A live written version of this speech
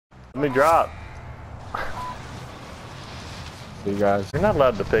Let me drop. See you guys. You're not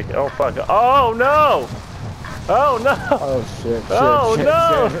allowed to pick it. Oh fuck. Oh no! Oh no! Oh shit, Oh shit,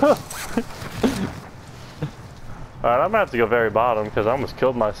 no! shit. Alright, I'm gonna have to go very bottom because I almost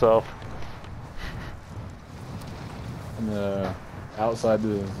killed myself. Outside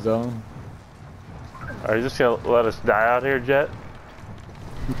the zone. Are you just gonna let us die out here, Jet?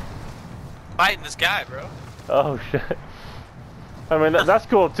 Fighting this guy, bro. Oh shit. I mean, that's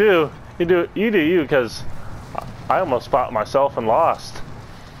cool too. You do you, because I almost fought myself and lost.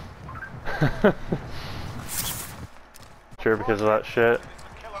 Sure, because of that shit.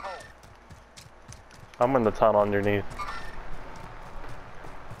 I'm in the tunnel underneath.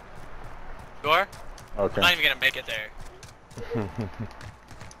 You are? Okay. I'm not even gonna make it there.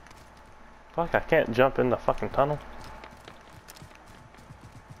 Fuck, I can't jump in the fucking tunnel.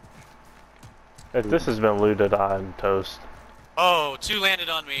 If this has been looted, I'm toast. Oh, 2 landed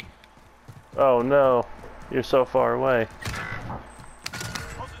on me. Oh no, you're so far away.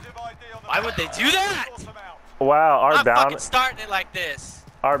 Why would they do that? Wow, I'm fucking starting it like this.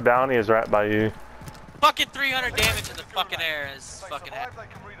 our bounty is right by you. Fucking 300 damage in the fucking air is fucking happy.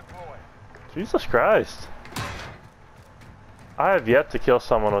 Jesus Christ. I have yet to kill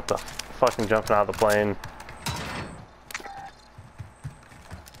someone with the fucking jumping out of the plane.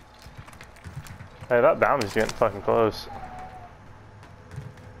 Hey, that bounty's getting fucking close.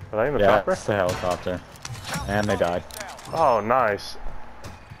 Are they in the chopper? It's the helicopter. And they died. Oh, nice.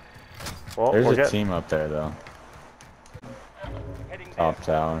 Well, There's a team up there though. Top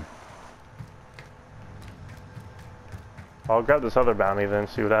tower. I'll grab this other bounty then,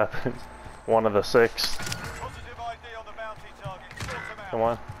 see what happens. One of the 6. Come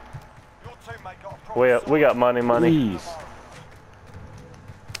on. We got money. Please.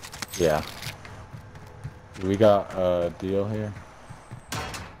 Yeah. We got a deal here.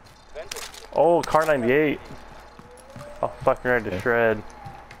 Oh, car 98. Oh, fucking ready to shred.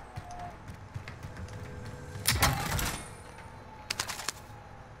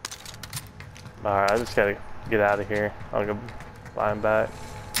 Alright, I just gotta get out of here. I'll go buy him back.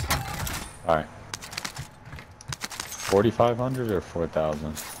 Alright. 4,500 or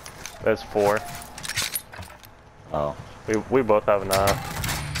 4,000? That's 4. Oh. We both have enough.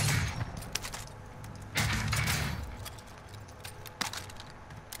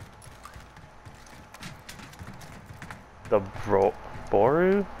 The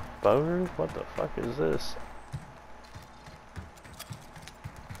Boru? What the fuck is this?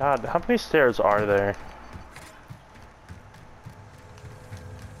 God, how many stairs are there?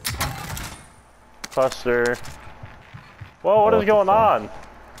 Cluster. Whoa, what is going on?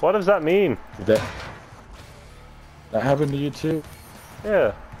 What does that mean? That happened to you too?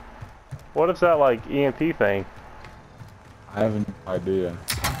 Yeah. What is that, like, EMP thing? I have no idea.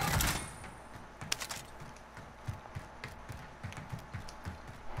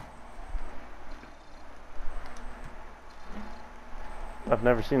 I've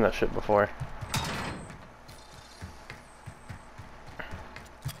never seen that shit before.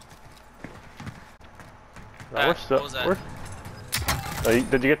 No, we're still. What was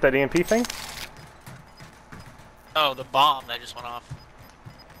that? Did you get that EMP thing? Oh, the bomb that just went off.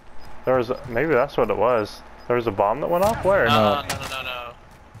 There was maybe that's what it was. There was a bomb that went off. Where? No.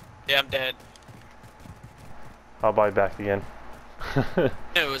 Yeah, I'm dead. I'll buy back again.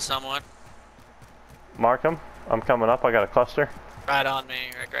 It was someone. Mark him. I'm coming up. I got a cluster. Right on me,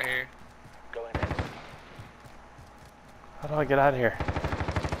 right here. Going in. How do I get out of here?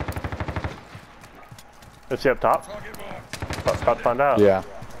 Is he up top? About to find out. Yeah.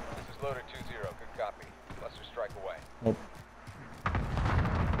 This is loader 2-0. Good copy. Cluster strike away. Nope.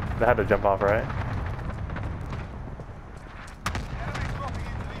 They had to jump off, right?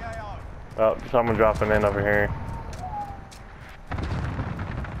 Oh, someone dropping in over here.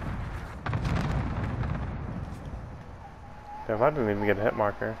 Damn, I didn't even get a hit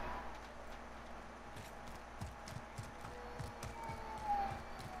marker.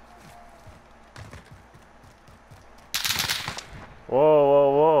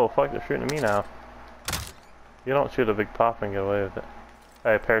 Whoa. Fuck, they're shooting at me now. You don't shoot a big pop and get away with it.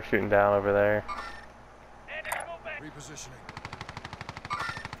 Hey, parachuting down over there. Repositioning.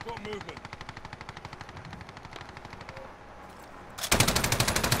 Got movement.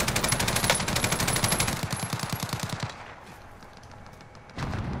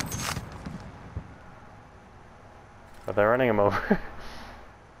 Are they running him over? What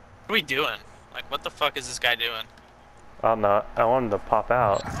are we doing? Like, what the fuck is this guy doing? I don't know. I wanted to pop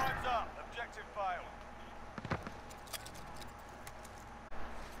out.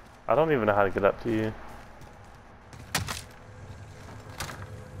 I don't even know how to get up to you.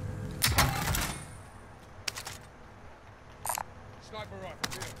 Sniper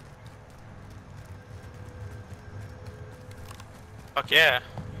rifle here. Fuck yeah.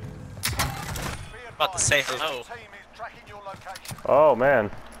 Be About to say advised, hello. your team is tracking your location. Oh man.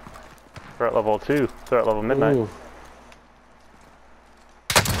 Threat level 2. Threat level midnight. Ooh.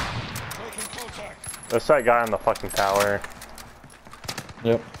 Taking contact. That's that guy on the fucking tower.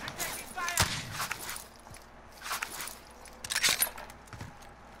 Yep.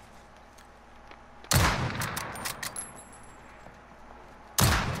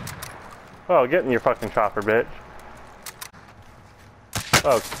 Oh, get in your fucking chopper, bitch.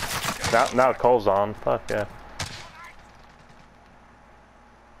 Oh, now Cole's on. Fuck yeah.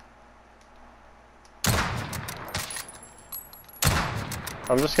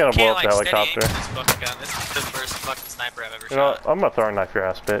 I'm just gonna blow Can't up the like steady aim helicopter. with this fucking gun. This is the first fucking sniper I've ever You know what? shot. I'm gonna throw a knife your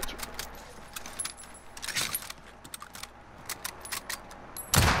ass, bitch.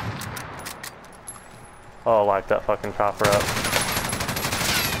 Oh, light that fucking chopper up.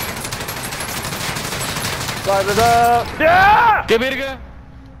 Light it up! Yeah! Give me the gun.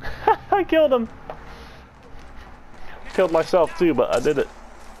 I killed him. Killed myself too, but I did it.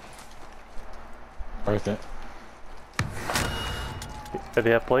 Worth it. Did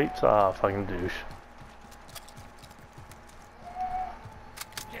he have plates? Ah, fucking douche.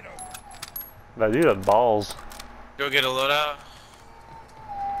 Get over. That dude had balls. Go get a loadout.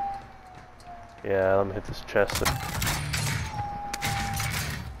 Yeah, let me hit this chest.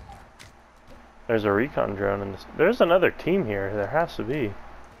 There's a recon drone in this. There's another team here. There has to be.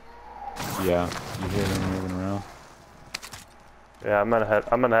 Yeah, you hear them moving around. Yeah, I'm gonna head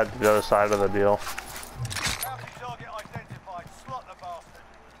to the other side of the deal. Bounty target identified. Slot the bastard.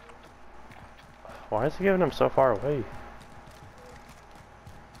 Why is he giving him so far away?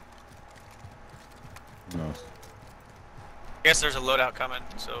 Who knows? I guess there's a loadout coming,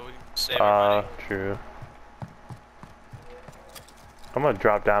 so we can save our money. True. I'm gonna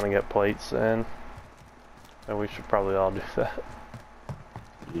drop down and get plates then. And we should probably all do that.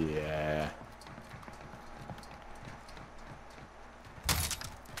 Yeah.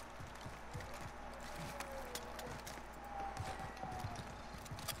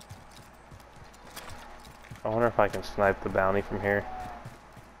 I wonder if I can snipe the bounty from here.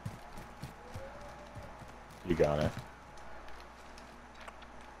 You got it.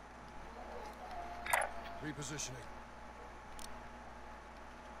 Repositioning.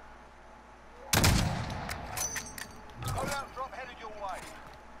 Loadout drop headed your way.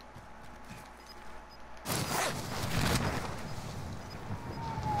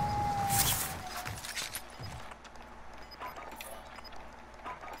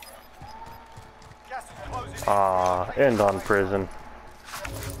 Gas is closing in. Ah, end on prison.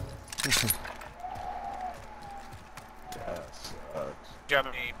 That sucks. Do you have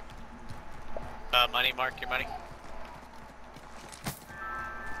any money, Mark? Your money?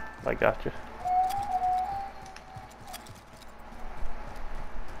 I got you.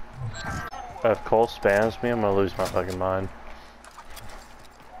 If Cole spams me, I'm gonna lose my fucking mind.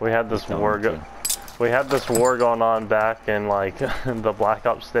 We had this Tell war him we had this war going on back in like the Black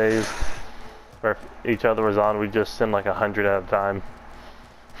Ops days, where if each other was on, we just send like 100 at a time,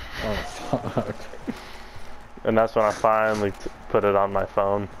 Oh fuck. and that's when I finally put it on my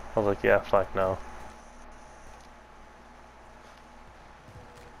phone. I was like, yeah, fuck no.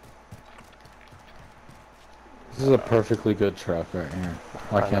 This is a perfectly good truck right here.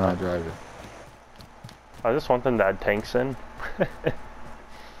 Why can't I drive it? I just want them to add tanks in.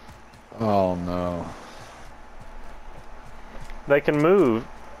 Oh no. They can move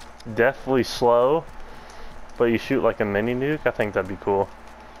deathly slow, but you shoot like a mini nuke. I think that'd be cool.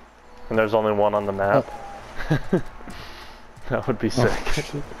 And there's only one on the map. That would be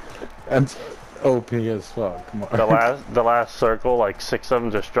sick. That's OP as fuck. Come on. The last circle, like 6 of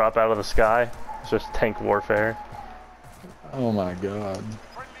them just drop out of the sky. It's just tank warfare. Oh my god.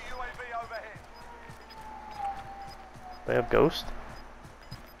 Friendly UAV overhead. They have ghost?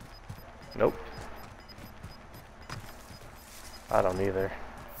 Nope. I don't either.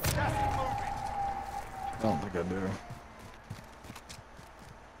 Gas is moving. I don't think I do.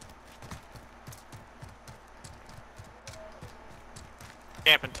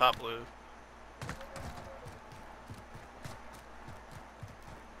 Camping top blue.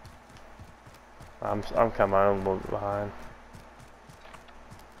 I'm coming. I'm a little bit behind.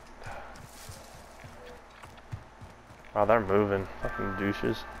 Oh, they're moving. Fucking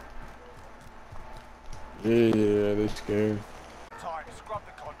douches. Yeah, they're scared. Time. Scrub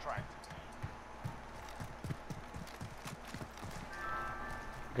the contract.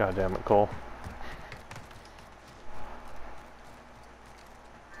 God damn it, Cole.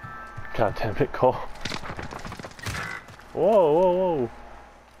 God damn it, Cole. Whoa, whoa, whoa.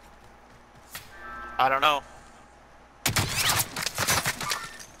 I don't know.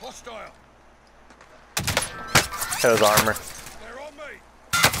 Hostile. Hit his armor. They're on me.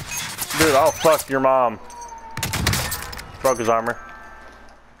 Dude, oh fuck your mom. Broke his armor.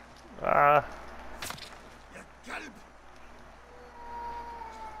 Ah.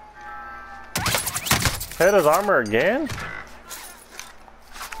 Hit his armor again?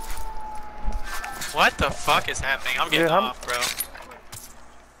 What the fuck is happening? I'm getting Dude, off, bro.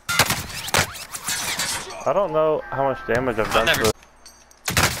 I don't know how much damage I've done never- to it.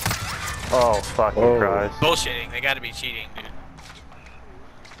 Oh, fucking Whoa. Christ. Bullshitting. They gotta be cheating, dude.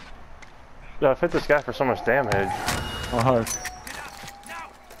 Dude, I've hit this guy for so much damage.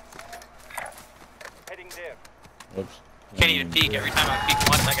 Heading there. Whoops. Can't even peek. Every time I peek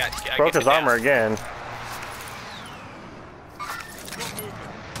once, I Broke get his hit down. armor again.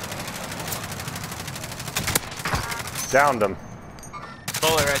 Downed him.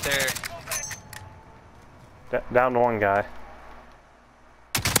 Bullet right there. Downed one guy.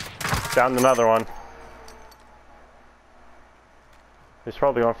 Downed another one. He's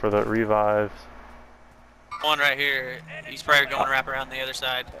probably going for the revives. One right here. He's probably going to wrap around the other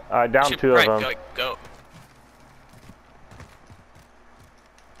side. I downed Should two of probably them. Go.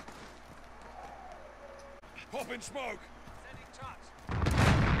 Pop in smoke.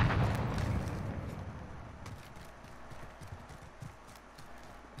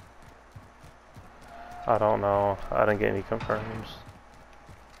 I don't know. I didn't get any confirms.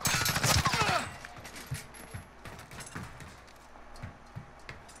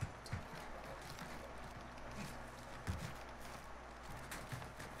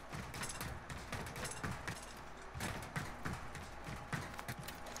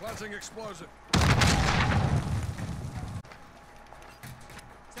 Planting explosive.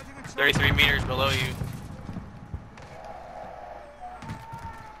 33 meters below you.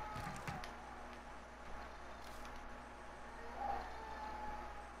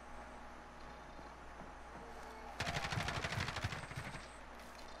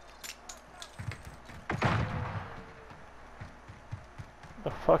 The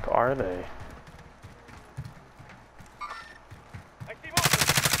fuck are they?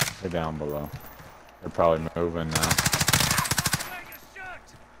 They're down below. They're probably moving now.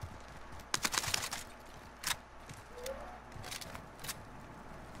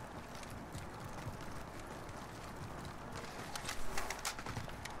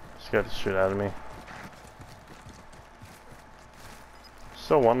 Scared the shit out of me.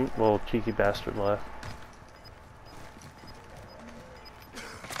 So one little cheeky bastard left.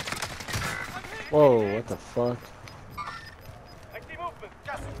 Whoa, what the fuck?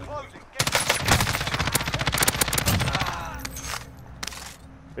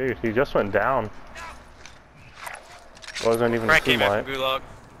 Dude, he just went down. Wasn't even a Frank team came wipe. after Gulag.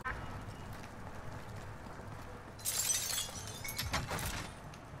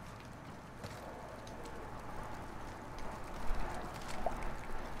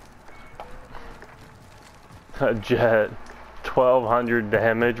 A jet. 1200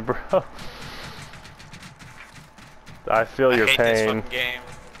 damage, bro. I feel your hate pain. this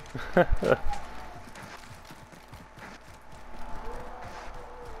fucking game.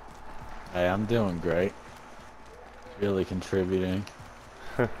 Hey, I'm doing great. Really contributing.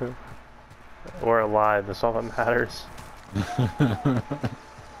 We're alive, that's all that matters.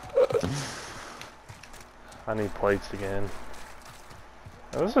 I need plates again.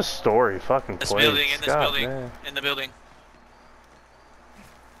 That was a story, fucking This plates. building, in this God, building, man. in the building.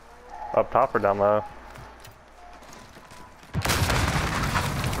 Up top or down low?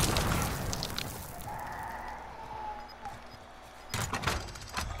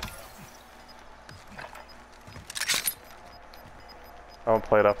 I'm gonna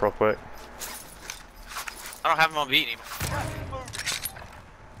play it up real quick. I don't have him on beat anymore.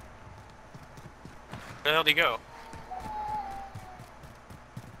 Where the hell did he go?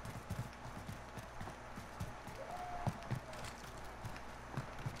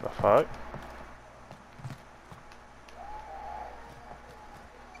 The fuck?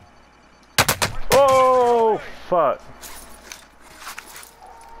 Oh fuck!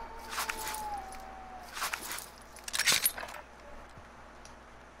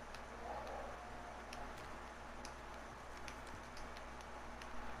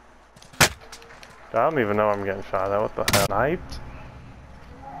 I don't even know I'm getting shot at. What the hell? Sniped?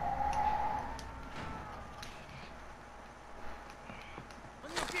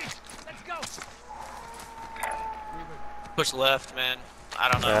 Push left, man.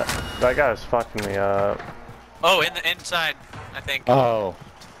 I don't know. Yeah, that guy's fucking me up. Oh, in the inside, I think. Oh.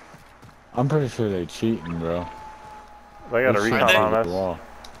 I'm pretty sure they cheating, bro. They got a He's recon shooting on through us. the wall.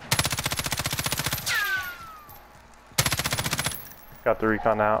 Got the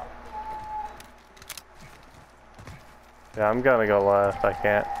recon out. Yeah, I'm gonna go left. I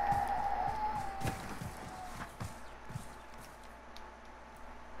can't.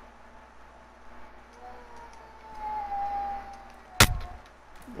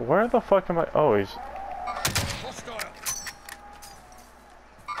 Where the fuck am I? Oh, he's Hostile.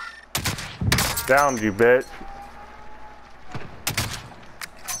 downed, you bitch.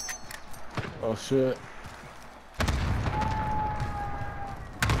 Oh shit.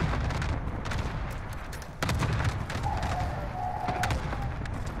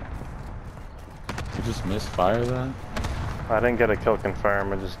 You just misfire that? I didn't get a kill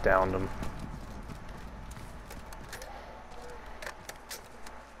confirm. I just downed him.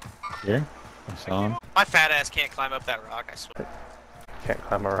 Here? I saw him. My fat ass can't climb up that rock, I swear. Can't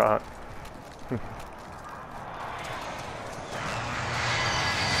climb a rock.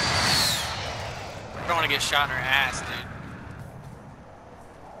 I don't want to get shot in her ass, dude.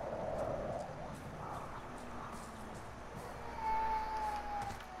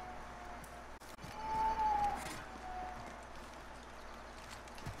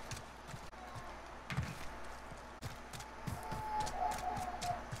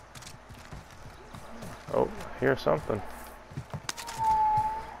 Oh, I hear something.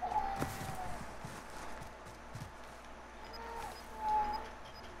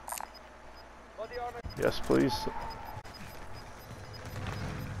 Yes, please.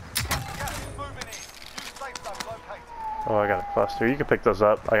 Oh, I got a cluster. You can pick those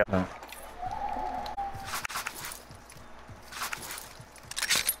up. I got. Oh.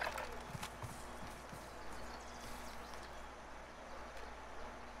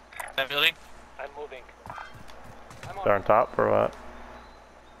 That building? I'm moving. They're on top or what?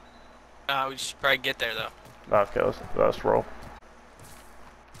 We should probably get there though. Okay, let's roll.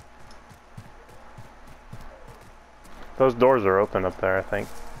 Those doors are open up there, I think.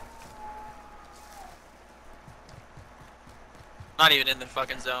 Not even in the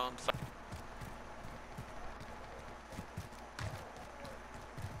fucking zone.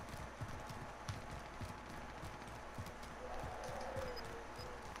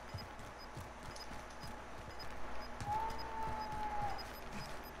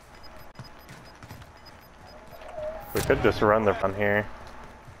 We could just run the front here.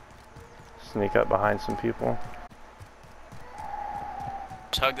 Sneak up behind some people.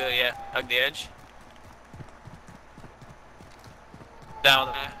 Just hug the edge. Down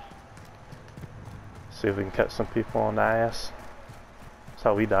there. See if we can catch some people on the ass. That's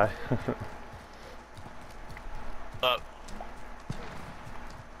how we die. Up.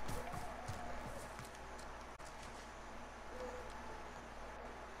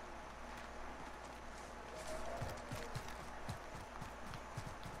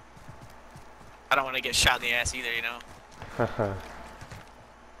 I don't want to get shot in the ass either, you know?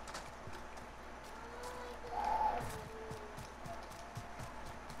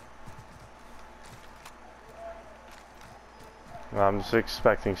 I'm just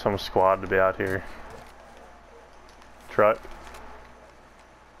expecting some squad to be out here. Truck.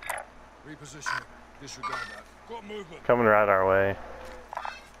 Repositioning. Disregard that. Got movement. Coming right our way.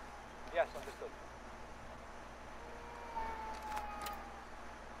 Yes, understood.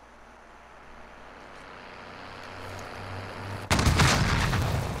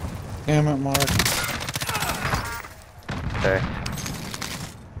 Damn it, Mark. Okay.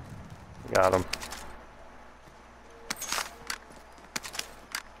 Got him.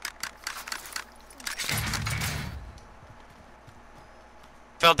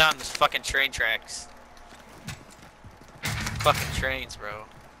 Fell down this fucking train tracks. Fucking trains, bro.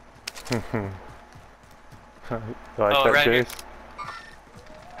 You like Oh, that, right here. Chase?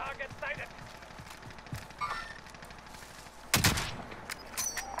 Target sighted.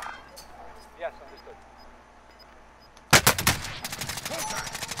 Yes, understood.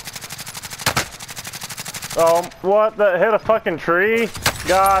 Oh, what? That hit a fucking tree?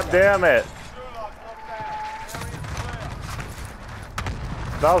 God damn it.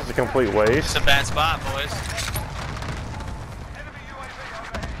 That was a complete waste. It's a bad spot, boys. Enemy UAV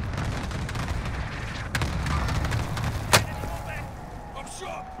overhead. I'm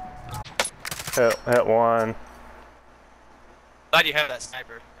shot. Hit one. Glad you have that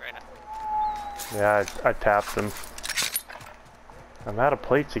sniper right now. Yeah, I tapped him. I'm out of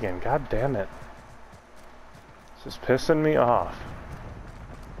plates again. God damn it. This is pissing me off.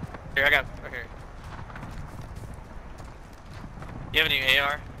 Here, I got right here. You have any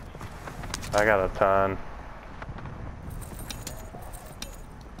AR? I got a ton.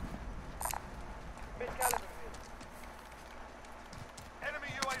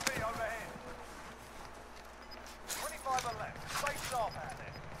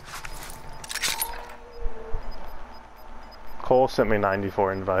 Cole sent me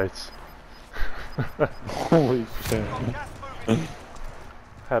 94 invites. Holy shit.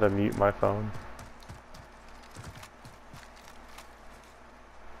 Had to mute my phone.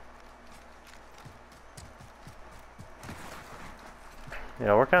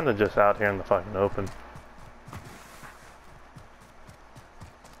 Yeah, we're kind of just out here in the fucking open.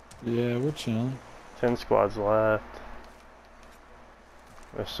 Yeah, we're chilling. 10 squads left.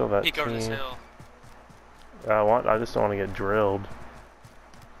 There's still that Peek over this team. hill. I just don't want to get drilled.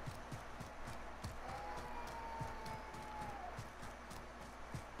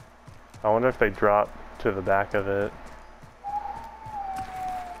 I wonder if they drop to the back of it.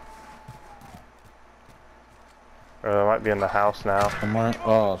 Or they might be in the house now.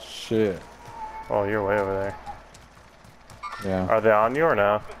 Oh shit. Oh, you're way over there. Yeah. Are they on you or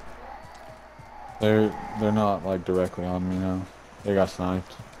no? They're not like directly on me now. They got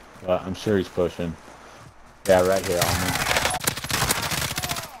sniped. But I'm sure he's pushing. Yeah, right here on me.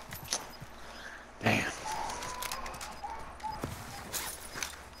 Damn.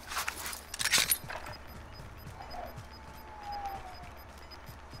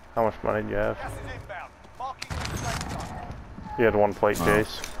 How much money do you have? Gas is inbound. Marking the safe zone. You had one plate, Oh.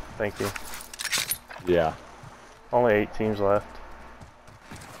 Jace. Thank you. Yeah. Only 8 teams left.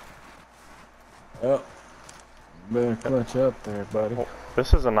 Yep. Better clutch up there, buddy. Oh,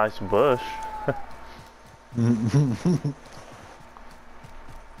 this is a nice bush. Here,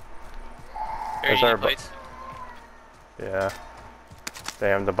 Is you there need plates. Yeah.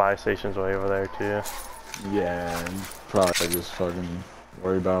 Damn, the buy station's way over there too. Yeah, you probably just fucking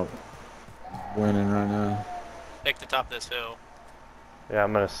worry about winning right now. Take the top of this hill. Yeah,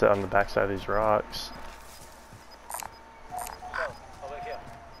 I'm gonna sit on the backside of these rocks. Over here.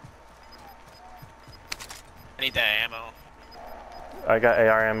 I need that ammo. I got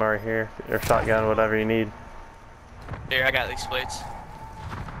AR ammo right here, or shotgun, whatever you need. Here, I got these plates.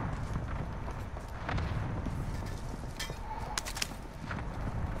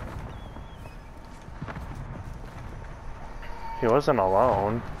 He wasn't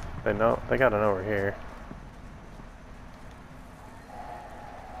alone. They gotta know we're here.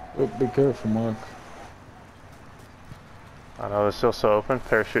 Oh, be careful, Mark. I know it's still so open.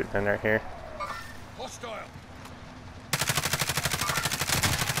 Parachuting in right here. Hostile.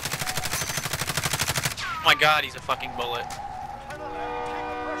 Oh my god, he's a fucking bullet. Keep the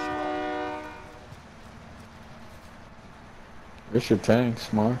pressure on. There's your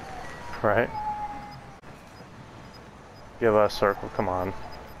tanks, Mark. Right? Give us a circle, come on.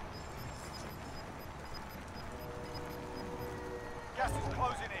 Gas is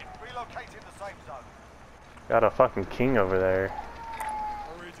closing in. Relocating the safe zone. Got a fucking king over there.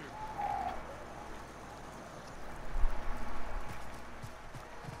 I'll read you.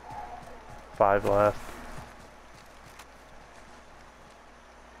 Five left.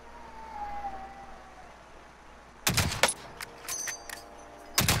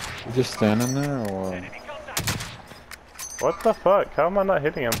 You just standing there or what? Enemy contact. What the fuck? How am I not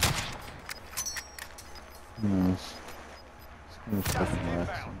hitting him? Nice. It's gonna fucking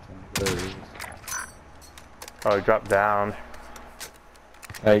last sometime. There he is. Oh, he dropped down.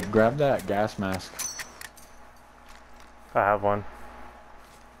 Hey, grab that gas mask. I have one.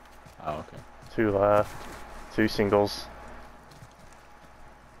 Oh, okay. 2 left. 2 singles.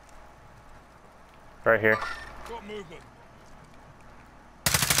 Right here. Got movement.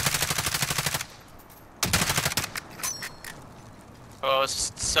 Oh,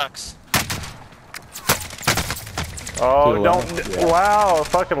 this sucks. Oh, To the don't. left? Yeah. Wow,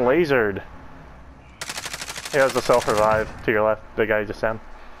 fucking lasered. He has a self revive to your left, the guy just down.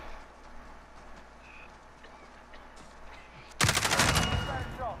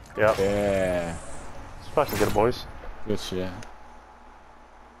 Yep. Yeah. Let's fucking get it, boys. Good shit.